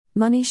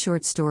Money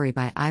short story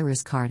by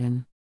Iris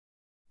Carden.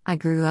 I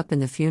grew up in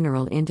the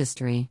funeral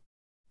industry.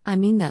 I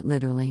mean that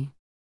literally.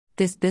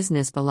 This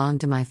business belonged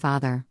to my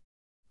father.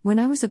 When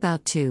I was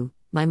about 2,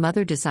 my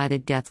mother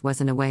decided death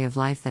wasn't a way of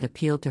life that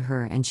appealed to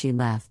her and she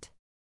left.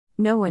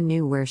 No one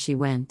knew where she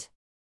went.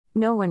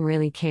 No one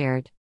really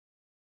cared.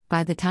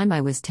 By the time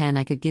I was 10,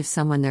 I could give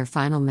someone their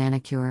final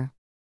manicure.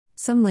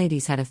 Some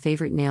ladies had a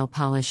favorite nail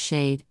polish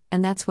shade,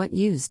 and that's what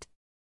used.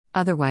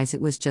 Otherwise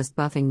it was just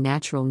buffing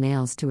natural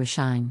nails to a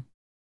shine.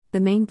 The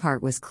main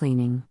part was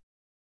cleaning.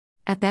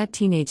 At that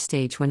teenage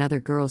stage when other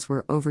girls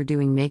were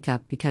overdoing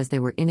makeup because they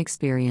were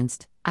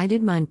inexperienced, I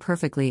did mine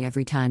perfectly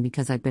every time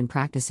because I'd been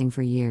practicing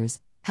for years,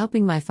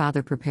 helping my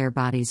father prepare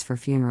bodies for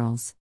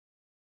funerals.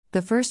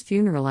 The first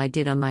funeral I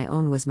did on my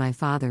own was my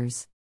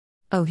father's.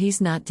 Oh,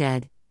 he's not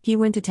dead. He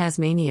went to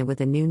Tasmania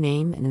with a new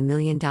name and $1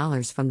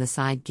 million from the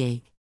side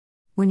gig.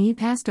 When he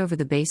passed over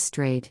the base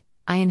straight,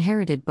 I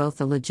inherited both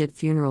the legit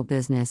funeral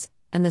business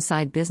and the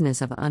side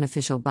business of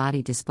unofficial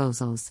body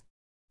disposals.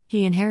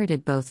 He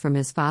inherited both from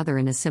his father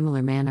in a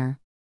similar manner.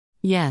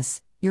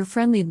 Yes, your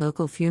friendly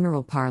local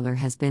funeral parlor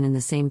has been in the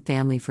same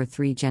family for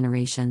 3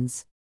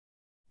 generations.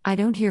 I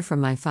don't hear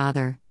from my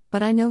father,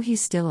 but I know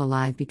he's still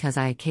alive because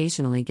I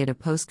occasionally get a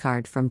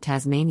postcard from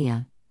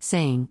Tasmania,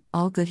 saying,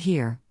 "All good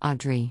here,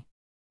 Audrey."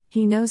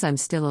 He knows I'm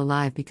still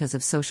alive because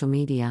of social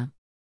media.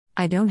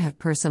 I don't have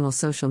personal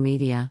social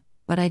media,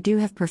 but I do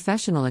have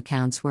professional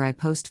accounts where I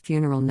post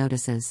funeral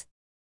notices.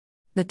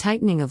 The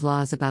tightening of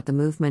laws about the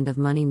movement of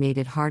money made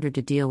it harder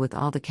to deal with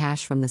all the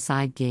cash from the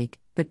side gig,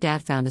 but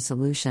Dad found a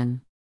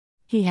solution.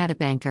 He had a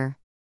banker.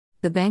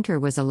 The banker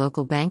was a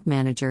local bank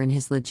manager in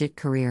his legit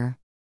career.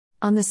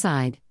 On the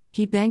side,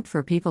 he banked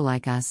for people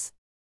like us.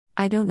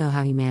 I don't know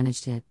how he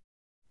managed it.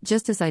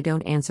 Just as I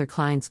don't answer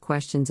clients'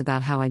 questions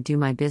about how I do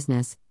my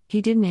business,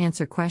 he didn't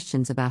answer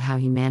questions about how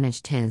he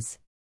managed his.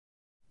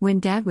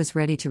 When Dad was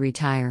ready to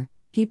retire,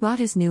 he bought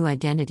his new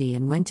identity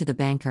and went to the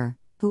banker,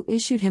 who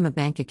issued him a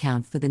bank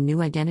account for the new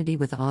identity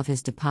with all of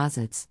his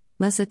deposits,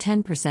 less a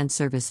 10%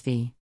 service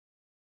fee.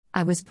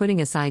 I was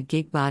putting a side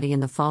gig body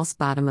in the false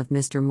bottom of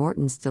Mr.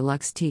 Morton's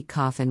deluxe teak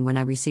coffin when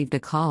I received a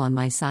call on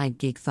my side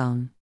gig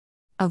phone.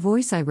 A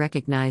voice I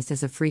recognized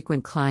as a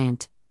frequent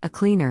client, a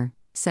cleaner,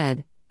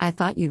 said, "I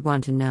thought you'd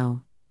want to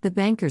know. The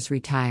banker's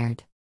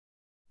retired."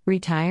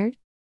 Retired?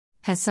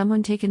 Has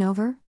someone taken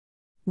over?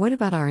 What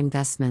about our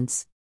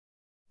investments?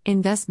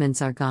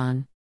 Investments are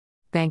gone.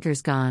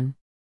 Banker's gone.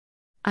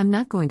 I'm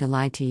not going to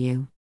lie to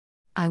you.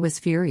 I was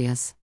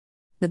furious.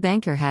 The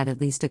banker had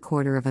at least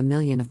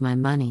 $250,000 of my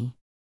money.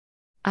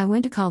 I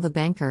went to call the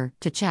banker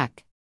to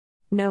check.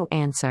 No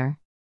answer.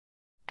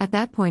 At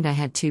that point I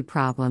had 2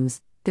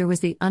 problems. There was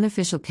the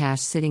unofficial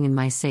cash sitting in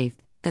my safe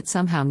that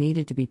somehow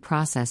needed to be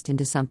processed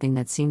into something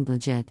that seemed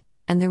legit,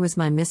 and there was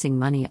my missing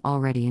money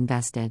already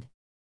invested.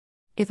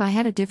 If I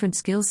had a different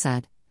skill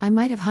set, I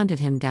might have hunted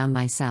him down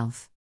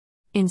myself.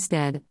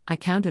 Instead, I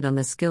counted on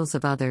the skills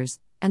of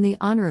others and the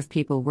honor of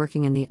people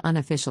working in the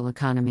unofficial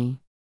economy.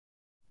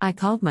 I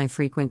called my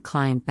frequent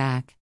client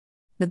back.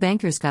 The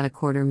banker's got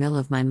 $250,000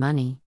 of my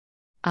money.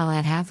 I'll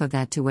add half of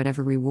that to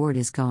whatever reward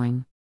is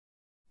going.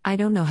 I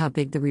don't know how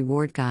big the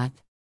reward got.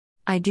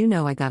 I do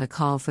know I got a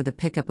call for the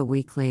pickup a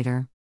week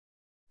later.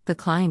 The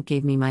client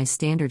gave me my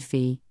standard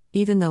fee,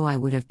 even though I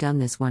would have done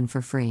this one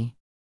for free.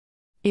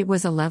 It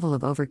was a level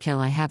of overkill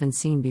I haven't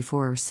seen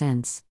before or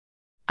since.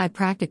 I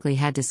practically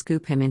had to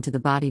scoop him into the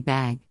body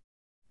bag.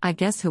 I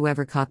guess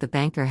whoever caught the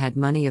banker had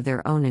money of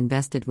their own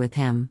invested with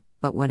him,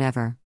 but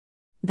whatever.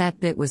 That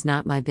bit was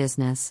not my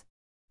business.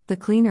 The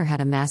cleaner had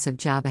a massive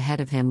job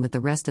ahead of him with the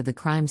rest of the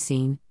crime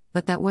scene,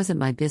 but that wasn't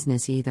my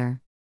business either.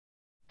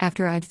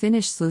 After I'd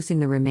finished sluicing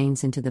the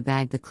remains into the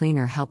bag, the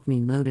cleaner helped me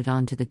load it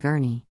onto the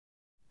gurney.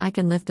 I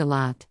can lift a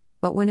lot,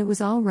 but when it was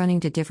all running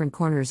to different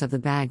corners of the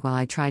bag while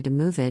I tried to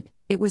move it,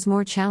 it was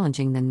more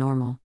challenging than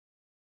normal.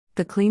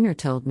 The cleaner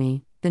told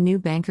me, "The new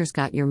banker's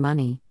got your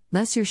money,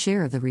 less your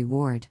share of the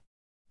reward.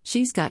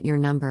 She's got your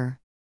number.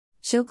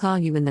 She'll call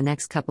you in the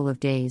next couple of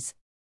days."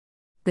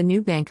 The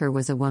new banker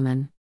was a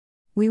woman.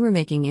 We were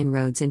making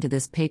inroads into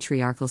this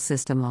patriarchal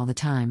system all the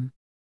time.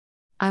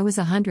 I was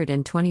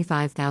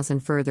 $125,000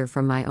 further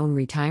from my own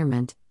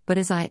retirement, but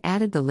as I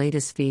added the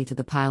latest fee to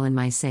the pile in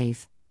my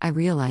safe, I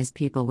realized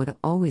people would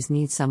always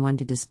need someone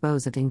to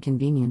dispose of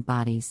inconvenient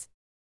bodies.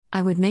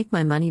 I would make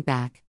my money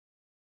back.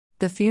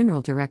 The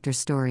funeral director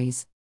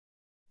stories.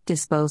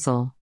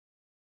 Disposal.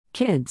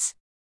 Kids.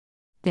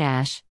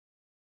 Dash.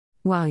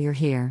 While you're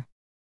here,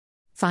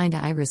 find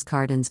Iris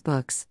Carden's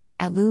books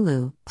at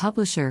Lulu,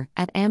 publisher,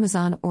 at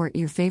Amazon, or at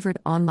your favorite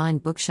online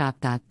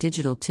bookshop.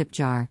 Digital tip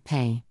jar,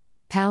 pay.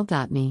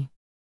 pal.me.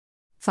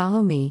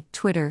 Follow me,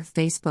 Twitter,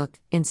 Facebook,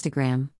 Instagram.